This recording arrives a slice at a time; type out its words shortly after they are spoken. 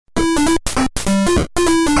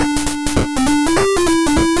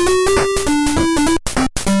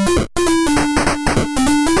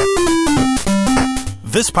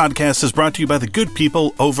This podcast is brought to you by the good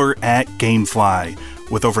people over at GameFly.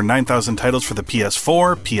 With over 9,000 titles for the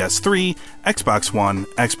PS4, PS3, Xbox One,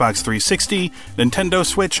 Xbox 360, Nintendo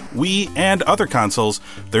Switch, Wii, and other consoles,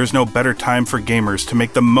 there's no better time for gamers to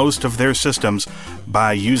make the most of their systems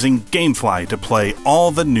by using GameFly to play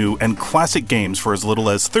all the new and classic games for as little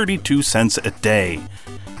as 32 cents a day.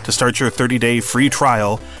 To start your 30-day free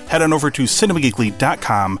trial, head on over to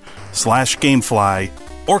cinemageekly.com/gamefly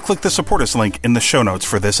or click the support us link in the show notes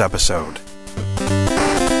for this episode.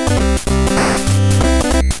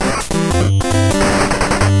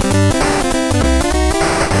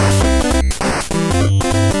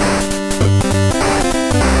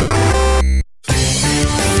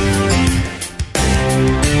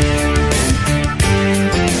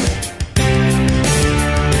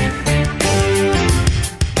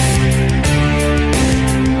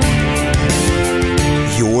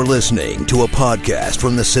 Listening to a podcast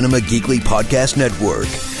from the Cinema Geekly Podcast Network.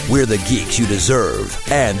 We're the geeks you deserve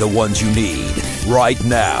and the ones you need right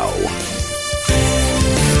now.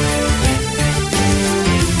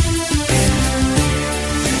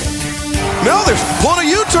 No, they're pulling a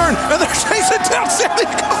U-turn and they're chasing down Sammy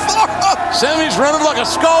Guevara. Sammy's running like a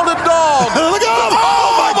scalded dog. Look at him!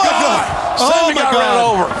 Oh my God! Sammy got ran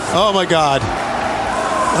over. Oh my God!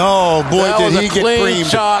 Oh boy, did he get creamed! Clean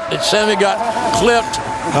shot that Sammy got clipped.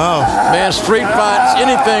 Oh man, street fights,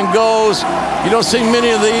 anything goes. You don't see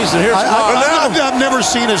many of these, and here's I've never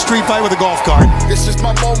seen a street fight with a golf cart. This is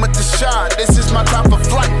my moment to shine. This is my time for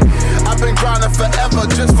flight. I've been grinding forever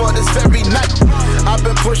just for this very night. I've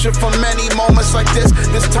been pushing for many moments like this.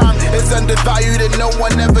 This time is undervalued and no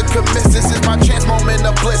one ever could miss. This is my chance, moment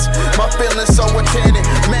of bliss. My feelings so enchanted.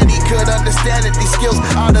 Many could understand it. These skills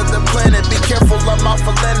out of the planet. Be careful of my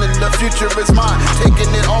landing. The future is mine.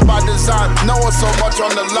 Taking it all by design. Knowing so much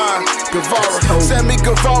on the line. Guevara, Sammy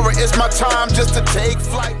Guevara, it's my time just to take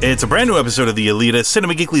flight. It's a brand new episode of the Elitists,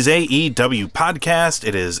 Cinema Geekly's AEW podcast.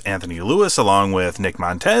 It is Anthony Lewis along with Nick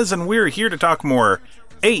Montez, and we're here to talk more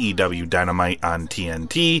AEW Dynamite on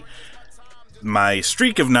TNT. My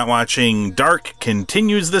streak of not watching Dark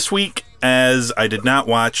continues this week, as I did not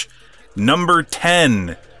watch number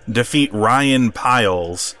 10 defeat Ryan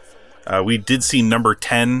Piles. We did see number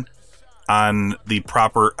 10 on the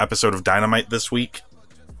proper episode of Dynamite this week.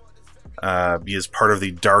 He is part of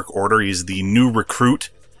the Dark Order. He's the new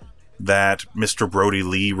recruit that Mr. Brody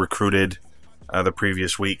Lee recruited the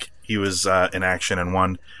previous week. He was in action and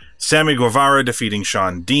won. Sammy Guevara defeating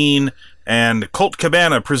Sean Dean, and Colt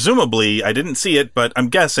Cabana, presumably, I didn't see it, but I'm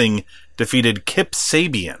guessing, defeated Kip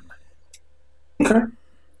Sabian. Okay.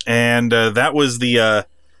 And that was the,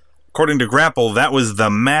 according to Grapple, that was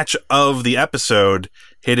the match of the episode,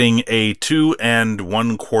 hitting a 2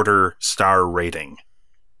 1/4 star rating.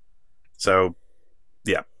 So,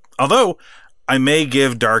 yeah. Although, I may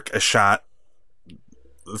give Dark a shot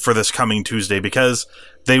for this coming Tuesday, because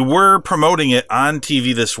they were promoting it on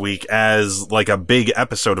TV this week as like a big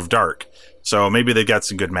episode of Dark. So maybe they've got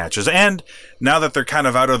some good matches. And now that they're kind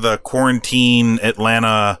of out of the quarantine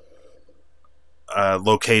Atlanta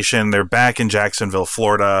location, they're back in Jacksonville,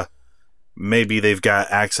 Florida. Maybe they've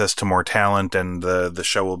got access to more talent and the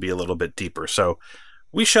show will be a little bit deeper. So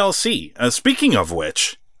we shall see. Speaking of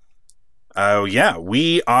which,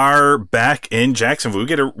 we are back in Jacksonville. We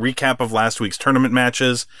get a recap of last week's tournament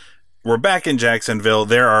matches. We're back in Jacksonville.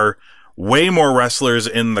 There are way more wrestlers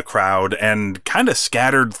in the crowd and kind of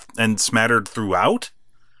scattered and smattered throughout.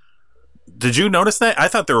 Did you notice that? I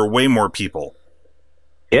thought there were way more people.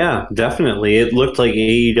 Yeah, definitely. It looked like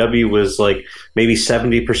AEW was like maybe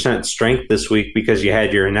 70% strength this week because you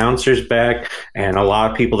had your announcers back and a lot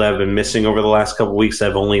of people that have been missing over the last couple of weeks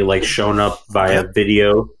have only like shown up via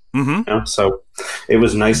video. Mm-hmm. You know, so it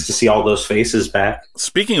was nice to see all those faces back.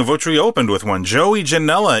 Speaking of which, we opened with one. Joey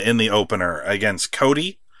Janela in the opener against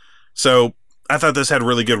Cody. So I thought this had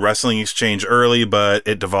really good wrestling exchange early, but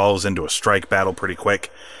it devolves into a strike battle pretty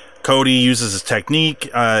quick. Cody uses his technique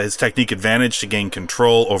advantage to gain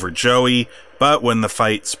control over Joey, but when the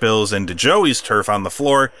fight spills into Joey's turf on the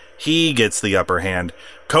floor, he gets the upper hand.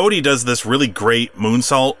 Cody does this really great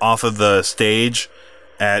moonsault off of the stage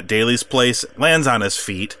at Daly's place, lands on his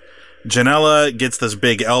feet. Janela gets this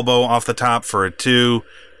big elbow off the top for a 2.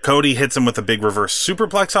 Cody hits him with a big reverse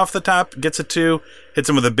superplex off the top, gets a 2. Hits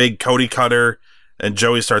him with a big Cody cutter, and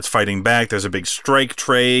Joey starts fighting back. There's a big strike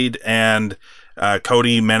trade, and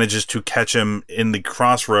Cody manages to catch him in the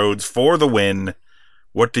crossroads for the win.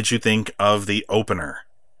 What did you think of the opener?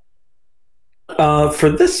 For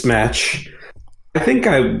this match, I think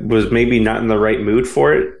I was maybe not in the right mood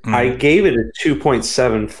for it. I gave it a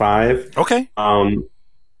 2.75. Okay.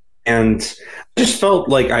 And I just felt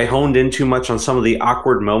like I honed in too much on some of the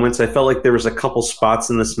awkward moments. I felt like there was a couple spots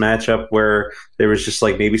in this matchup where there was just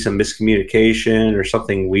like maybe some miscommunication or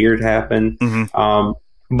something weird happened.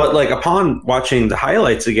 But like upon watching the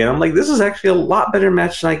highlights again, I'm like, this is actually a lot better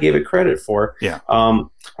match than I gave it credit for. Yeah.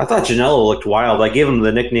 I thought Janela looked wild. I gave him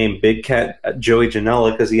the nickname Big Cat Joey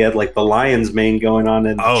Janela because he had like the lion's mane going on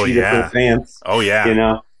and cheetah for the fans. Oh yeah. You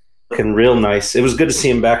know, looking real nice. It was good to see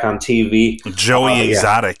him back on TV. Joey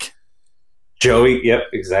Exotic. Yeah. Joey, yep,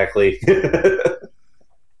 exactly.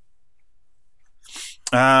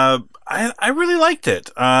 I really liked it.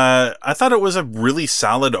 I thought it was a really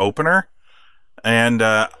solid opener. And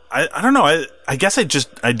I don't know. I guess I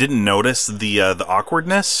didn't notice the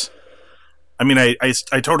awkwardness. I mean, I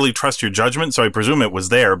totally trust your judgment, so I presume it was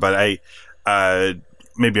there. But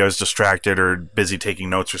maybe I was distracted or busy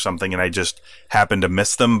taking notes or something, and I just happened to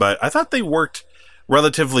miss them. But I thought they worked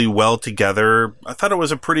relatively well together. I thought it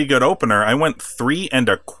was a pretty good opener. I went 3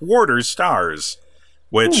 1/4 stars,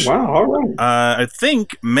 which all right. I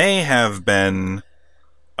think may have been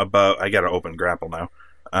about. I got to open Grapple now.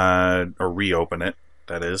 Or reopen it,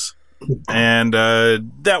 that is. And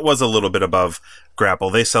that was a little bit above Grapple.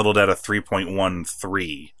 They settled at a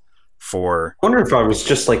 3.13 for... I wonder if I was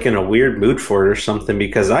just like in a weird mood for it or something,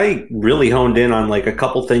 because I really honed in on like a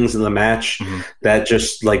couple things in the match that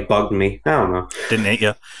just like bugged me. I don't know. Didn't hate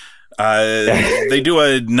you. They do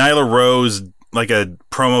a Nyla Rose, like a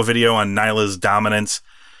promo video on Nyla's dominance.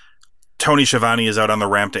 Tony Schiavone is out on the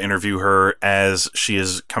ramp to interview her as she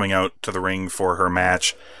is coming out to the ring for her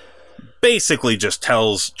match. Basically just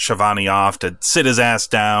tells Schiavone off to sit his ass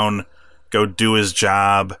down, go do his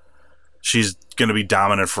job. She's going to be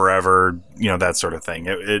dominant forever, that sort of thing.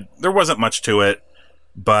 There wasn't much to it,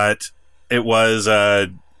 but it was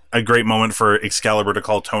a great moment for Excalibur to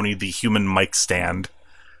call Tony the human mic stand,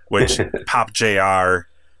 which popped JR.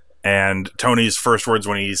 And Tony's first words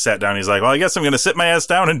when he sat down, he's like, well, I guess I'm going to sit my ass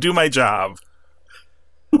down and do my job.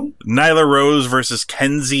 Nyla Rose versus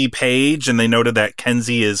Kenzie Page, and they noted that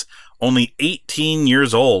Kenzie is only 18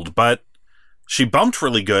 years old, but she bumped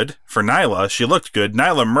really good for Nyla. She looked good.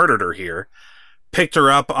 Nyla murdered her here. Picked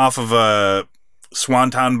her up off of a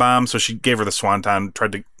swanton bomb, so she gave her the swanton,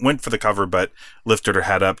 went for the cover, but lifted her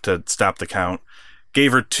head up to stop the count.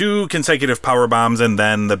 Gave her 2 consecutive power bombs, and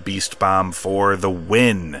then the beast bomb for the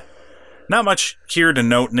win. Not much here to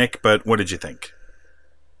note, Nick, but what did you think?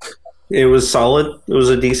 It was solid. It was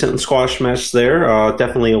a decent squash match there.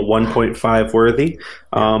 Definitely a 1.5 worthy.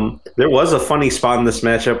 There was a funny spot in this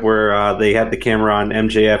matchup where they had the camera on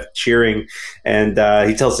MJF cheering, and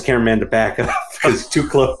he tells the cameraman to back up because too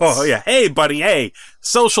close. Oh, yeah. Hey, buddy, hey.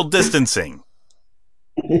 Social distancing.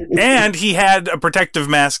 And he had a protective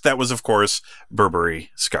mask that was, of course,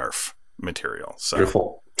 Burberry scarf material. So,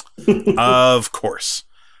 beautiful. Of course.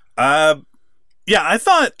 Yeah, I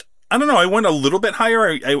thought, I don't know, I went a little bit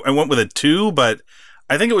higher. I went with a 2, but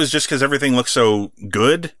I think it was just because everything looked so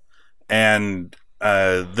good. And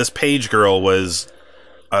this Page girl was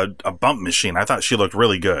a bump machine. I thought she looked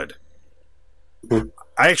really good.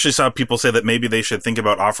 I actually saw people say that maybe they should think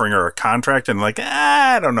about offering her a contract, and like,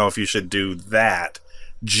 I don't know if you should do that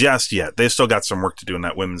just yet. They've still got some work to do in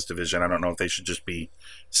that women's division. I don't know if they should just be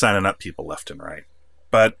signing up people left and right.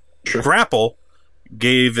 But sure. Grapple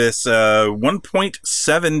gave this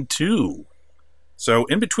 1.72. So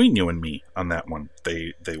in between you and me on that one,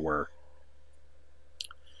 they were.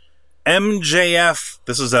 MJF,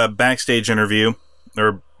 this is a backstage interview,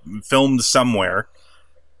 or filmed somewhere.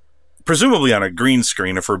 Presumably on a green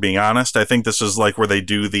screen, if we're being honest. I think this is like where they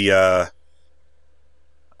do the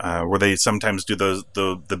where they sometimes do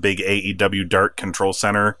the big AEW Dark Control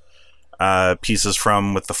Center pieces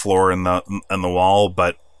from, with the floor and the wall,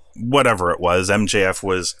 but whatever it was, MJF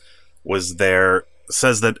was there.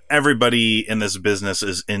 Says that everybody in this business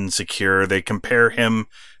is insecure. They compare him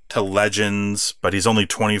to legends, but he's only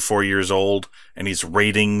 24 years old, and he's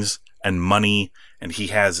ratings and money, and he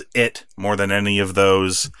has it more than any of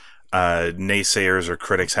those naysayers or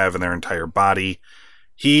critics have in their entire body.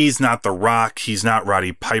 He's not The Rock. He's not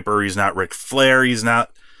Roddy Piper. He's not Ric Flair. He's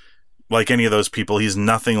not like any of those people. He's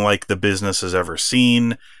nothing like the business has ever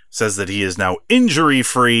seen. Says that he is now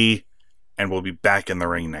injury-free and will be back in the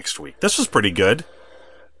ring next week. This was pretty good.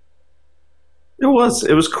 It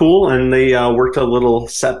was cool, and they worked a little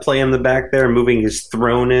set play in the back there, moving his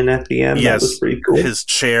throne in at the end. Yes, that was pretty cool. His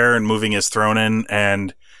chair and moving his throne in,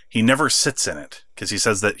 and he never sits in it, because he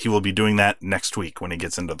says that he will be doing that next week when he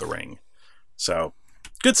gets into the ring. So,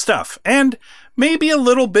 good stuff. And maybe a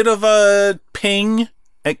little bit of a ping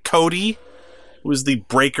at Cody, who is the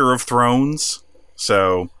breaker of thrones.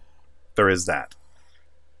 So, there is that.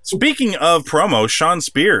 Speaking of promo, Sean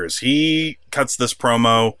Spears, he cuts this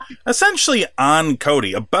promo essentially on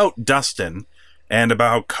Cody about Dustin and about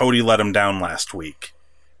how Cody let him down last week.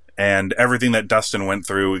 And everything that Dustin went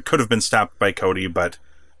through, it could have been stopped by Cody, but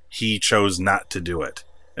he chose not to do it.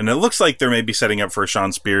 And it looks like they're maybe setting up for a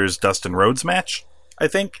Sean Spears-Dustin Rhodes match, I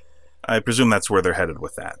think. I presume that's where they're headed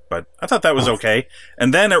with that. But I thought that was okay.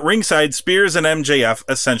 And then at ringside, Spears and MJF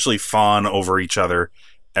essentially fawn over each other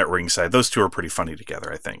at ringside. Those two are pretty funny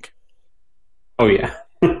together, I think. Oh, yeah.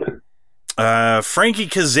 Frankie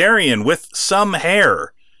Kazarian with some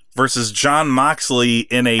hair versus Jon Moxley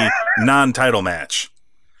in a non-title match.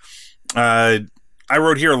 I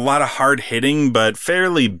wrote here a lot of hard hitting, but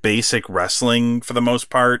fairly basic wrestling for the most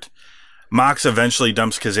part. Mox eventually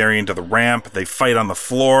dumps Kazarian to the ramp. They fight on the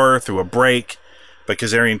floor through a break, but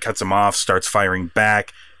Kazarian cuts him off, starts firing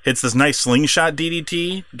back, hits this nice slingshot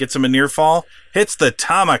DDT, gets him a near fall, hits the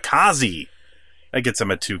Tamakaze. That gets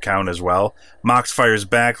him a 2 count as well. Mox fires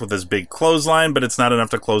back with his big clothesline, but it's not enough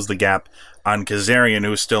to close the gap on Kazarian,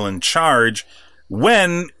 who's still in charge,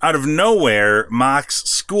 when, out of nowhere, Mox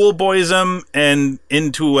schoolboys him and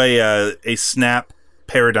into a snap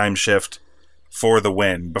paradigm shift for the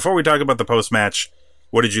win. Before we talk about the post-match,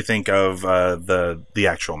 what did you think of the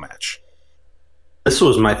actual match? This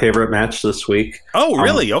was my favorite match this week. Oh,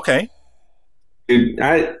 really? Okay. Dude,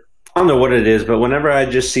 I don't know what it is, but whenever I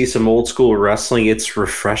just see some old school wrestling, it's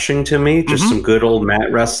refreshing to me. Just some good old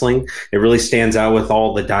mat wrestling. It really stands out with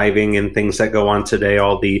all the diving and things that go on today,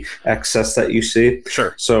 all the excess that you see.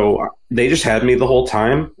 Sure. So they just had me the whole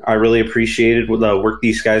time. I really appreciated the work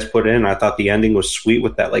these guys put in. I thought the ending was sweet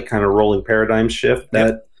with that like kind of rolling paradigm shift.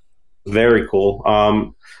 That very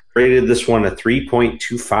cool. Rated this one a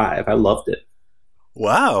 3.25. I loved it.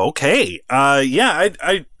 Wow. Okay.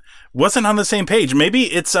 I wasn't on the same page. Maybe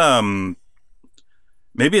it's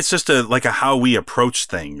just a how we approach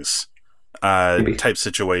things type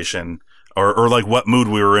situation, or like what mood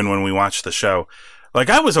we were in when we watched the show. Like,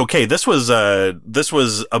 I was okay. This was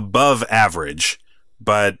above average,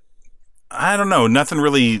 but I don't know. Nothing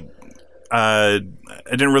really. I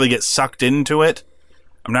didn't really get sucked into it.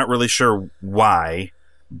 I'm not really sure why,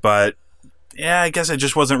 but yeah, I guess I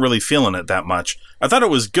just wasn't really feeling it that much. I thought it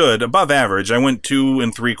was good, above average. I went 2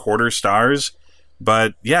 3/4 stars,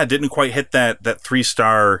 but yeah, it didn't quite hit that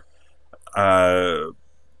 3-star.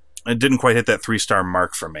 It didn't quite hit that 3-star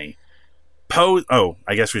mark for me. I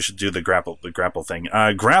guess we should do the grapple thing.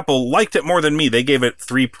 Grapple liked it more than me. They gave it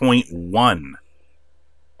 3.1.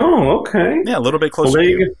 Oh, okay. Yeah, a little bit closer. Well,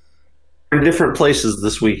 there you go. In different places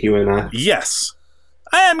this week, you and I. Yes.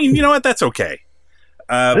 I mean, you know what? That's okay.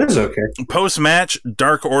 It is okay. Post-match,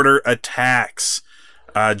 Dark Order attacks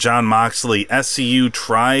Jon Moxley. SCU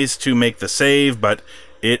tries to make the save, but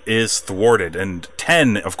it is thwarted. And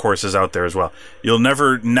 10, of course, is out there as well. You'll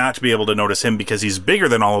never not be able to notice him because he's bigger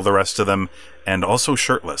than all of the rest of them and also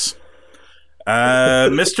shirtless.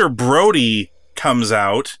 Mr. Brody comes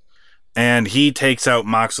out, and he takes out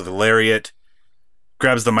Mox with a lariat,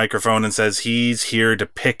 grabs the microphone, and says he's here to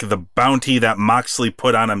pick the bounty that Moxley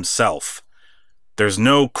put on himself. There's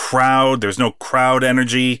no crowd. There's no crowd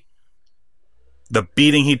energy. The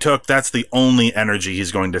beating he took, that's the only energy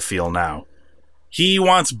he's going to feel now. He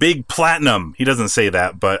wants Big Platinum. He doesn't say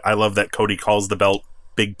that, but I love that Cody calls the belt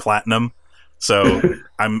Big Platinum. So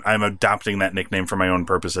I'm adopting that nickname for my own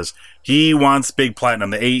purposes. He wants Big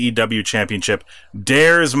Platinum, the AEW Championship,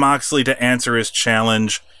 dares Moxley to answer his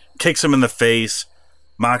challenge, kicks him in the face.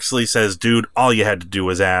 Moxley says, dude, all you had to do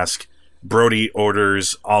was ask. Brody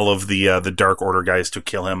orders all of the Dark Order guys to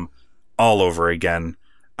kill him all over again.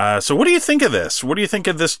 So what do you think of this? What do you think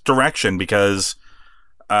of this direction? Because,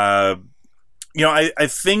 I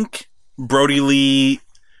think Brody Lee,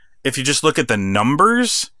 if you just look at the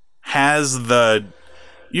numbers,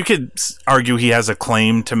 you could argue he has a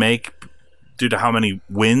claim to make due to how many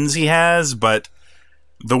wins he has, but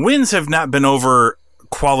the wins have not been over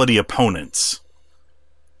quality opponents.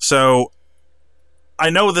 So I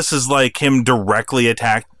know this is like him directly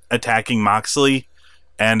attacking Moxley,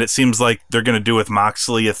 and it seems like they're going to do with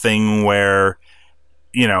Moxley a thing where,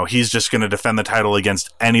 he's just going to defend the title against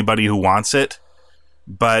anybody who wants it.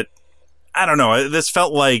 But I don't know. This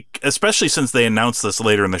felt like, especially since they announced this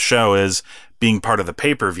later in the show as being part of the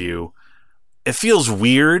pay-per-view, it feels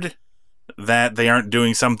weird that they aren't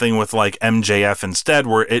doing something with like MJF instead,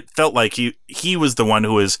 where it felt like he was the one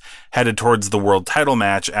who was headed towards the world title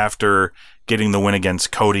match after getting the win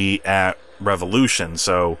against Cody at Revolution.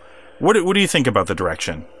 So what do you think about the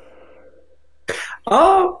direction?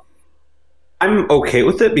 I I'm okay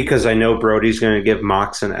with it because I know Brody's going to give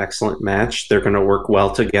Mox an excellent match. They're going to work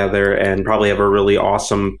well together and probably have a really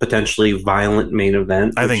awesome, potentially violent main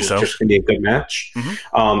event. I think so. Just going to be a good match.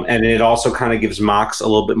 Mm-hmm. And it also kind of gives Mox a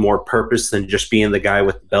little bit more purpose than just being the guy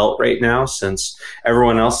with the belt right now, since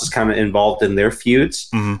everyone else is kind of involved in their feuds.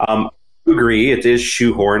 Mm-hmm. I agree, it is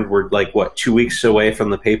shoehorned. We're 2 weeks away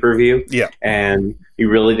from the pay-per-view. Yeah. And he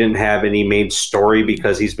really didn't have any main story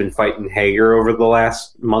because he's been fighting Hager over the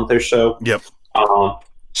last month or so. Yep.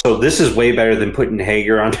 So this is way better than putting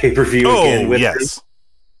Hager on pay-per-view again with him.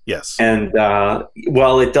 Yes. And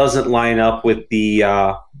while it doesn't line up with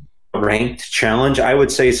the ranked challenge, I would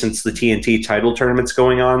say since the TNT title tournament's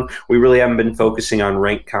going on, we really haven't been focusing on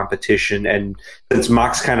ranked competition. And since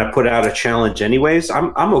Mox kind of put out a challenge anyways,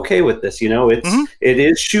 I'm okay with this. It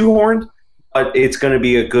is shoehorned, but it's going to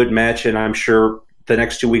be a good match, and I'm sure the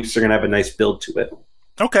next 2 weeks are going to have a nice build to it.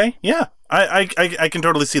 Okay, yeah, I can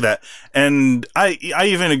totally see that, and I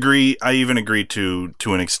even agree. I even agree to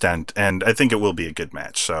an extent, and I think it will be a good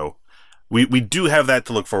match. So we do have that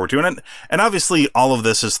to look forward to, and obviously all of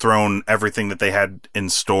this has thrown everything that they had in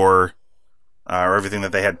store, or everything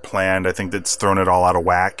that they had planned. I think that's thrown it all out of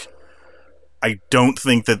whack. I don't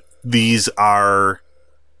think that these are,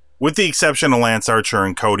 with the exception of Lance Archer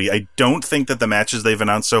and Cody, I don't think that the matches they've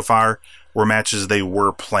announced so far were matches they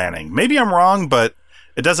were planning. Maybe I'm wrong, but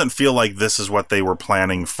it doesn't feel like this is what they were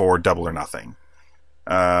planning for Double or Nothing.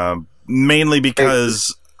 Mainly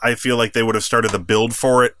because I feel like they would have started the build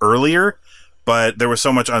for it earlier, but there was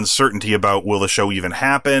so much uncertainty about, will the show even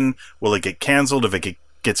happen? Will it get canceled? If it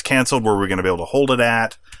gets canceled, where are we going to be able to hold it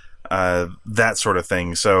at? That sort of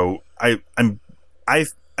thing. So I mean,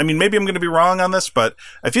 maybe I'm going to be wrong on this, but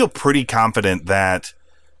I feel pretty confident that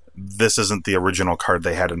this isn't the original card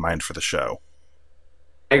they had in mind for the show.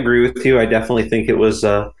 I agree with you. I definitely think it was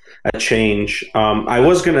a change. I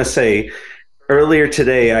was going to say, earlier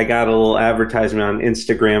today, I got a little advertisement on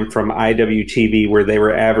Instagram from IWTV where they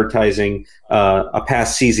were advertising a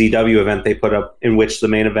past CZW event they put up in which the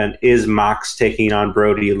main event is Mox taking on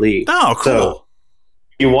Brody Lee. Oh, cool. So,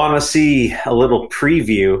 you want to see a little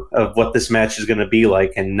preview of what this match is going to be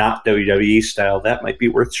like and not WWE style, that might be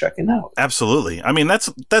worth checking out. Absolutely. I mean, that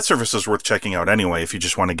service is worth checking out anyway if you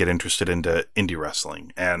just want to get interested into indie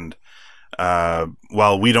wrestling. And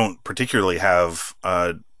while we don't particularly have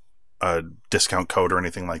a discount code or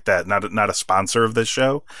anything like that, not a sponsor of this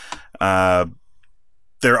show,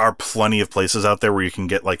 there are plenty of places out there where you can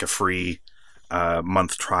get like a free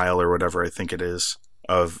month trial or whatever I think it is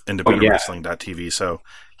of independentwrestling.tv. So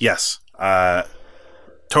yes,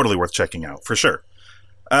 totally worth checking out for sure.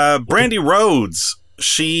 Brandy Rhodes,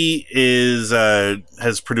 she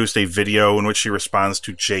has produced a video in which she responds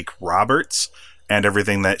to Jake Roberts and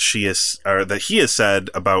everything that he has said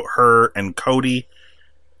about her and Cody.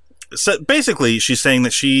 So basically, she's saying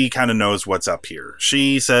that she kind of knows what's up here.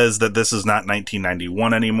 She says that this is not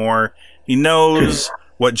 1991 anymore. He knows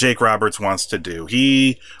what Jake Roberts wants to do.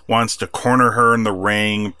 He wants to corner her in the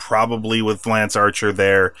ring, probably with Lance Archer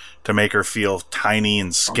there, to make her feel tiny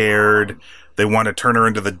and scared. They want to turn her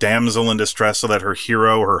into the damsel in distress so that her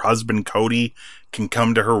hero, her husband Cody, can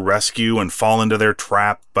come to her rescue and fall into their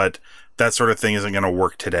trap, but that sort of thing isn't going to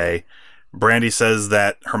work today. Brandy says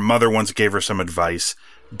that her mother once gave her some advice.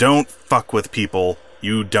 Don't fuck with people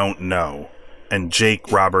you don't know. And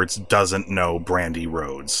Jake Roberts doesn't know Brandy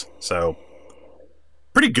Rhodes. So,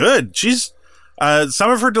 pretty good. She's some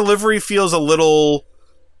of her delivery feels a little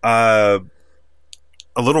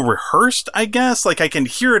rehearsed, I guess. Like I can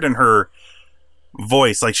hear it in her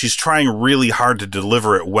voice, like she's trying really hard to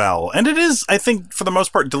deliver it well. And it is, I think, for the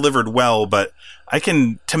most part delivered well, but I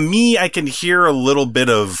can hear a little bit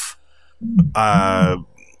of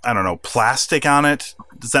I don't know, plastic on it.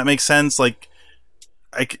 Does that make sense? Like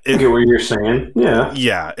I get what you're saying. Yeah.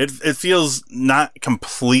 Yeah, it feels not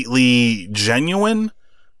completely genuine,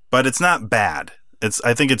 but it's not bad.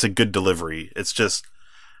 I think it's a good delivery. It's just,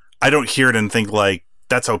 I don't hear it and think like,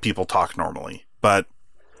 that's how people talk normally. But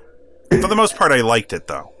for the most part, I liked it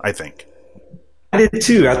though, I think. I did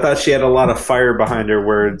too. I thought she had a lot of fire behind her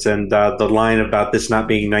words, and the line about this not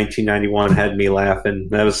being 1991 had me laughing.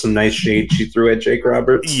 That was some nice shade she threw at Jake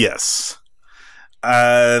Roberts. Yes.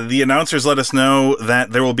 The announcers let us know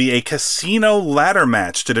that there will be a casino ladder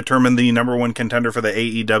match to determine the number one contender for the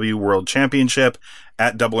AEW World Championship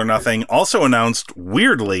at Double or Nothing. Also announced,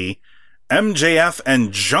 weirdly, MJF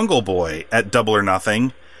and Jungle Boy at Double or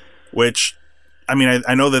Nothing, which, I mean,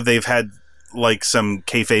 I know that they've had like some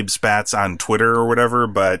kayfabe spats on Twitter or whatever,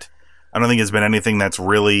 but I don't think it's been anything that's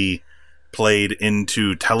really played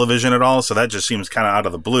into television at all, so that just seems kind of out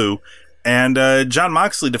of the blue. And Jon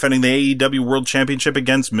Moxley defending the AEW World Championship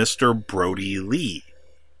against Mr. Brody Lee.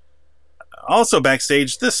 Also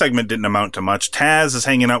backstage, this segment didn't amount to much. Taz is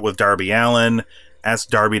hanging out with Darby Allin, asked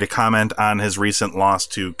Darby to comment on his recent loss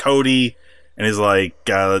to Cody, and he's like,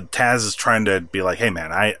 Taz is trying to be like, hey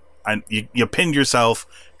man, you pinned yourself,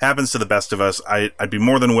 happens to the best of us, I'd be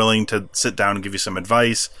more than willing to sit down and give you some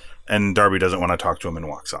advice, and Darby doesn't want to talk to him and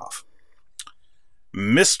walks off.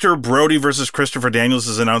 Mr. Brody versus Christopher Daniels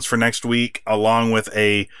is announced for next week, along with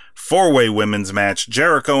a 4-way women's match,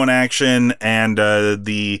 Jericho in action, and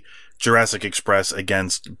the Jurassic Express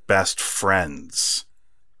against Best Friends.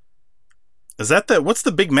 Is that what's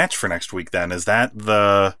the big match for next week then? Is that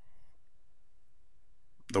the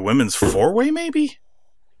women's 4-way maybe?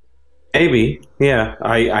 Maybe, yeah.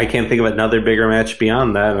 I can't think of another bigger match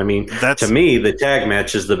beyond that. I mean, to me, the tag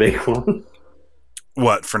match is the big one.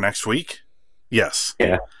 What, for next week? Yes.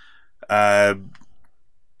 Yeah. Yeah,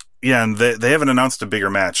 and they haven't announced a bigger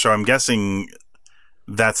match, so I'm guessing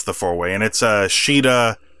that's the 4-way. And it's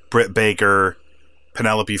Sheeta, Britt Baker,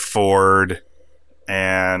 Penelope Ford,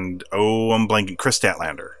 and, I'm blanking, Chris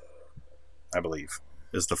Statlander, I believe,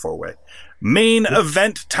 is the 4-way. Main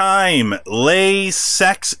event time. Lay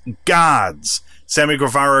Sex Gods. Sammy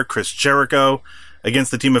Guevara, Chris Jericho,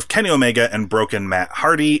 against the team of Kenny Omega and Broken Matt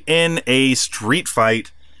Hardy in a street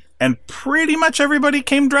fight. And pretty much everybody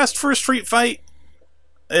came dressed for a street fight,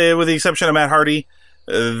 with the exception of Matt Hardy.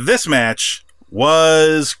 This match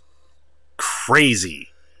was crazy.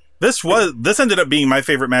 This ended up being my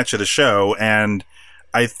favorite match of the show, and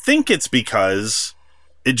I think it's because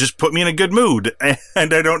it just put me in a good mood,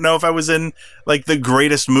 and I don't know if I was in like the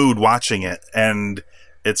greatest mood watching it, and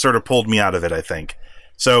it sort of pulled me out of it, I think.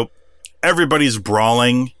 So everybody's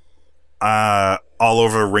brawling all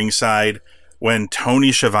over ringside when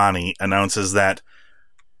Tony Schiavone announces that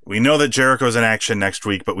we know that Jericho's in action next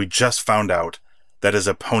week, but we just found out that his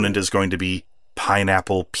opponent is going to be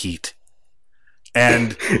Pineapple Pete.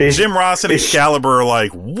 And Jim Ross and Excalibur are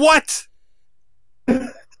like, what?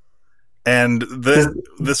 And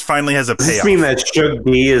this finally has a payoff. Does this mean that Shug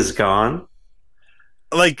D is gone?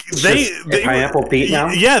 Like they Pineapple Pete now?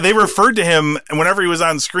 Yeah, they referred to him whenever he was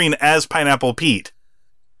on screen as Pineapple Pete.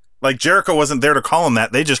 Like Jericho wasn't there to call him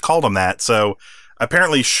that; they just called him that. So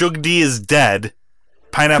apparently, Shug D is dead.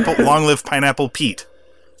 Long live Pineapple Pete.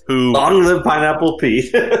 Long live Pineapple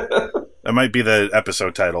Pete. That might be the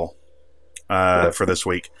episode title for this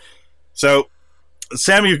week. So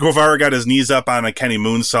Sammy Guevara got his knees up on a Kenny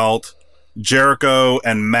moonsault. Jericho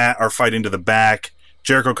and Matt are fighting to the back.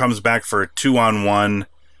 Jericho comes back for a 2-on-1,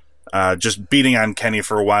 just beating on Kenny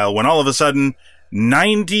for a while, when all of a sudden,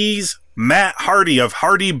 90s Matt Hardy of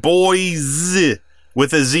Hardy Boys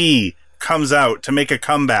with a Z comes out to make a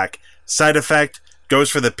comeback. Side effect, goes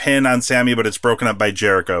for the pin on Sammy, but it's broken up by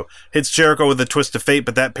Jericho. Hits Jericho with a twist of fate,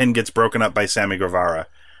 but that pin gets broken up by Sammy Guevara.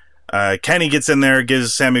 Kenny gets in there,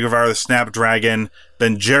 gives Sammy Guevara the Snapdragon.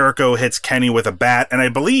 Then Jericho hits Kenny with a bat, and I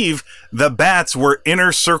believe the bats were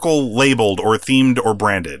Inner Circle labeled or themed or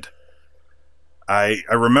branded. I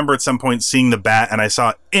remember at some point seeing the bat, and I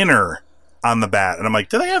saw Inner on the bat, and I'm like,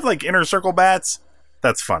 do they have like Inner Circle bats?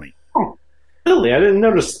 That's funny. Oh, really? I didn't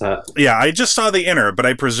notice that. Yeah, I just saw the Inner, but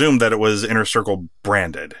I presumed that it was Inner Circle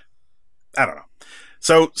branded. I don't know.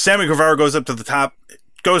 So Sammy Guevara goes up to the top,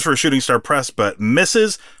 goes for a shooting star press, but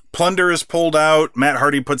misses. Plunder is pulled out. Matt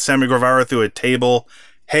Hardy puts Sammy Guevara through a table.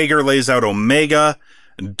 Hager lays out Omega.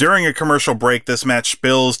 During a commercial break, this match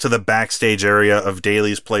spills to the backstage area of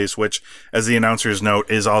Daly's Place, which, as the announcers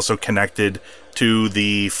note, is also connected to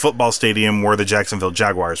the football stadium where the Jacksonville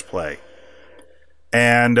Jaguars play.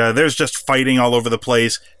 And there's just fighting all over the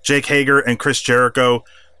place. Jake Hager and Chris Jericho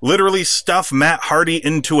literally stuff Matt Hardy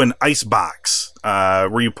into an ice box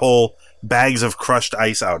where you pull bags of crushed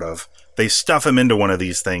ice out of. They stuff him into one of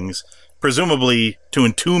these things, presumably to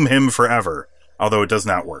entomb him forever, although it does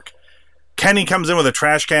not work. Kenny comes in with a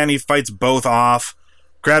trash can. He fights both off,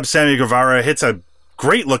 grabs Sammy Guevara, hits a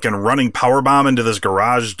great-looking running powerbomb into this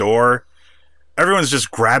garage door. Everyone's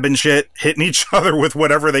just grabbing shit, hitting each other with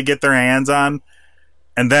whatever they get their hands on.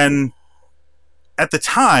 And then, at the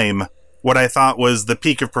time, what I thought was the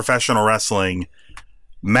peak of professional wrestling,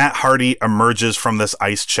 Matt Hardy emerges from this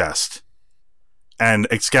ice chest. And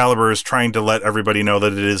Excalibur is trying to let everybody know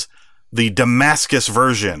that it is the Damascus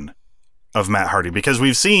version of Matt Hardy. Because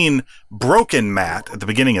we've seen Broken Matt at the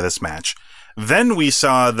beginning of this match. Then we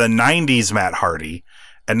saw the 90s Matt Hardy.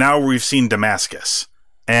 And now we've seen Damascus.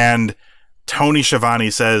 And Tony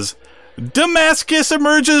Schiavone says, Damascus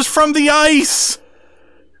emerges from the ice!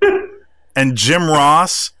 And Jim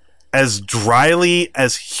Ross, as dryly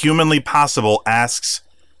as humanly possible, asks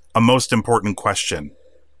a most important question.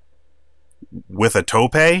 with a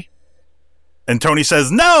tope? And Tony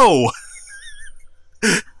says, no!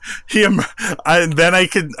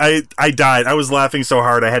 I died. I was laughing so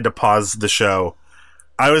hard I had to pause the show.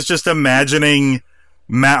 I was just imagining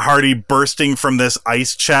Matt Hardy bursting from this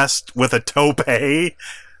ice chest with a tope,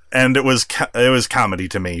 and it was comedy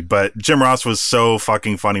to me. But Jim Ross was so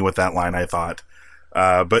fucking funny with that line, I thought.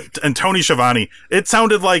 And Tony Schiavone, it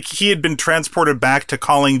sounded like he had been transported back to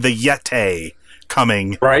calling the Yeti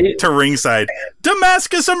coming to ringside.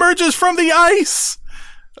 Damascus emerges from the ice.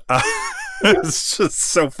 It's just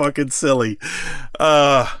so fucking silly.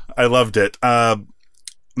 I loved it.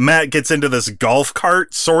 Matt gets into this golf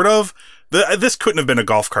cart, sort of. This couldn't have been a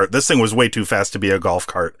golf cart. This thing was way too fast to be a golf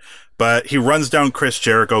cart. But he runs down Chris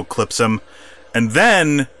Jericho, clips him, and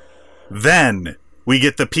then we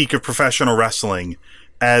get the peak of professional wrestling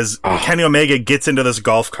as Kenny Omega gets into this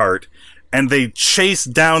golf cart, and they chase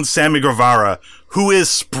down Sammy Guevara, who is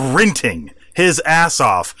sprinting his ass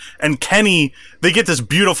off. And Kenny, they get this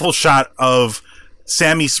beautiful shot of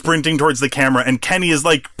Sammy sprinting towards the camera, and Kenny is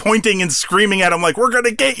like pointing and screaming at him like, we're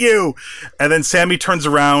gonna get you. And then Sammy turns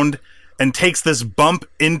around and takes this bump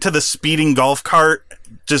into the speeding golf cart.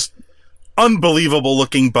 Just unbelievable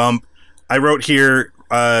looking bump. I wrote here,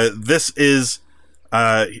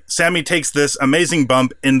 Sammy takes this amazing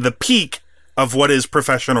bump in the peak of what is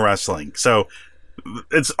professional wrestling. So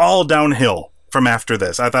it's all downhill from after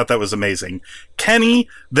this. I thought that was amazing. Kenny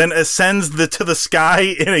then ascends to the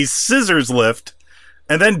sky in a scissors lift,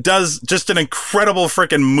 and then does just an incredible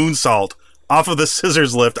freaking moonsault off of the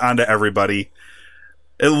scissors lift onto everybody.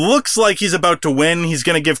 It looks like he's about to win. He's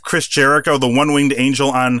going to give Chris Jericho the one-winged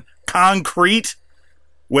angel on concrete.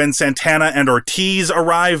 When Santana and Ortiz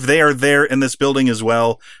arrive, they are there in this building as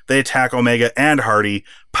well. They attack Omega and Hardy,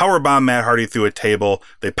 powerbomb Matt Hardy through a table.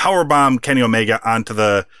 They powerbomb Kenny Omega onto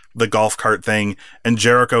the golf cart thing, and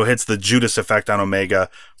Jericho hits the Judas effect on Omega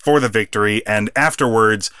for the victory. And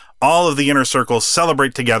afterwards, all of the Inner Circle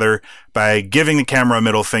celebrate together by giving the camera a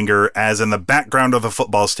middle finger, as in the background of the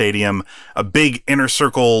football stadium, a big Inner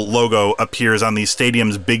Circle logo appears on the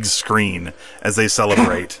stadium's big screen as they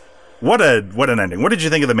celebrate. What an ending. What did you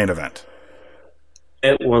think of the main event?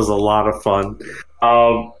 It was a lot of fun.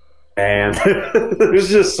 And there's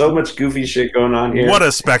just so much goofy shit going on here. What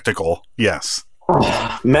a spectacle. Yes.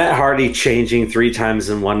 Matt Hardy changing 3 times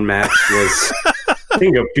in one match was a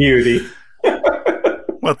thing of beauty.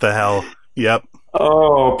 What the hell? Yep.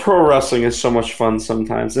 Oh, pro wrestling is so much fun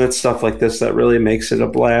sometimes. And it's stuff like this that really makes it a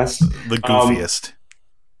blast. The goofiest.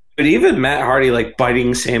 But even Matt Hardy, like,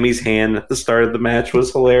 biting Sammy's hand at the start of the match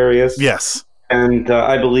was hilarious. Yes. And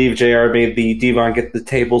I believe JR made the Devon get the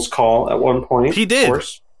tables call at one point. He did. Of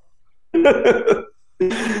course. And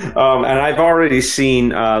I've already seen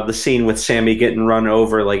the scene with Sammy getting run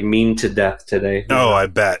over, like, mean to death today. Oh, I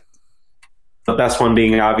bet. The best one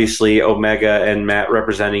being, obviously, Omega and Matt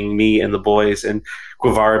representing me and the boys, and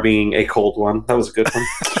Guevara being a cold one. That was a good one.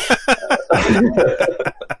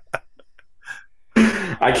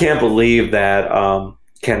 I can't believe that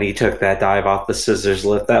Kenny took that dive off the scissors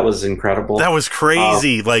lift. That was incredible. That was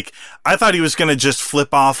crazy. Like, I thought he was going to just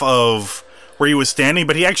flip off of where he was standing,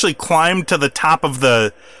 but he actually climbed to the top of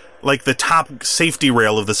the top safety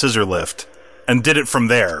rail of the scissor lift and did it from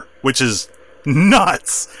there, which is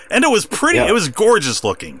nuts. And it was pretty. Yep. It was gorgeous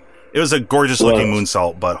looking. It was a gorgeous looking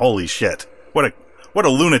moonsault, but holy shit. What a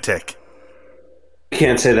lunatic. You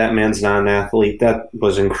can't say that man's not an athlete. That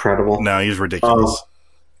was incredible. No, he's ridiculous.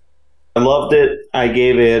 I loved it. I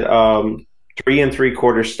gave it 3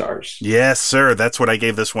 3/4 stars. Yes, sir. That's what I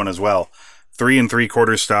gave this one as well. 3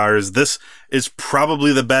 3/4 stars. This is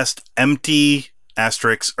probably the best empty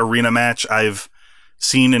asterisk arena match I've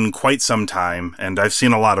seen in quite some time, and I've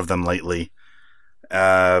seen a lot of them lately.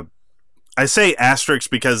 I say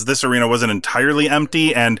asterisk because this arena wasn't entirely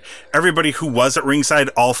empty, and everybody who was at ringside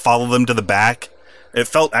all followed them to the back. It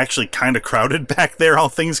felt actually kind of crowded back there, all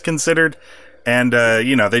things considered. And,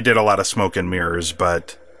 they did a lot of smoke and mirrors,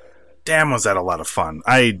 but damn, was that a lot of fun.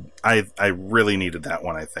 I really needed that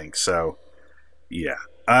one, I think. So, yeah.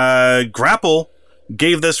 Grapple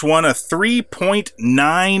gave this one a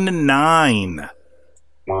 3.99.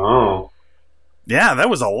 Wow. Yeah, that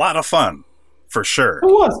was a lot of fun, for sure. It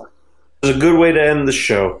was. It was a good way to end the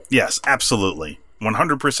show. Yes, absolutely.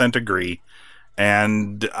 100% agree.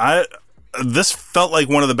 And this felt like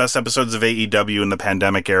one of the best episodes of AEW in the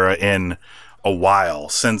pandemic era in a while,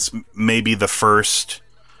 since maybe the first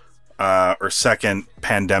or second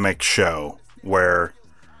pandemic show, where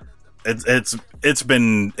it's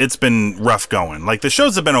been rough going. Like, the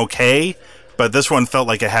shows have been okay, but this one felt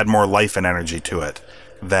like it had more life and energy to it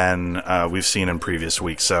than we've seen in previous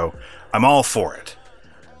weeks. So I'm all for it.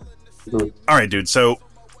 All right, dude. So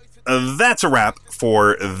that's a wrap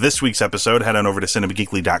for this week's episode. Head on over to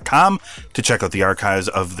cinemageekly.com to check out the archives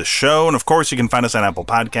of the show. And of course, you can find us on Apple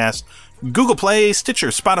Podcasts, Google Play, Stitcher,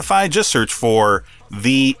 Spotify. Just search for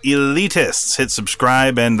The Elitists. Hit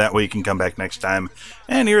subscribe, and that way you can come back next time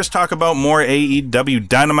and hear us talk about more AEW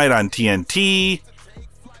Dynamite on TNT.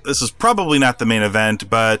 This is probably not the main event,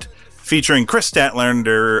 but featuring Chris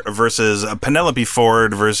Statlander versus Penelope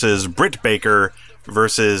Ford versus Britt Baker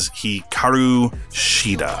versus Hikaru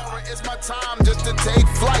Shida. It's my time just to take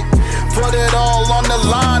flight. Put it all on the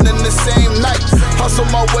line in the same night. Hustle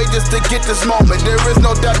my way just to get this moment. There is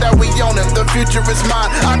no doubt that we own it. The future is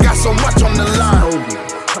mine. I got so much on the line.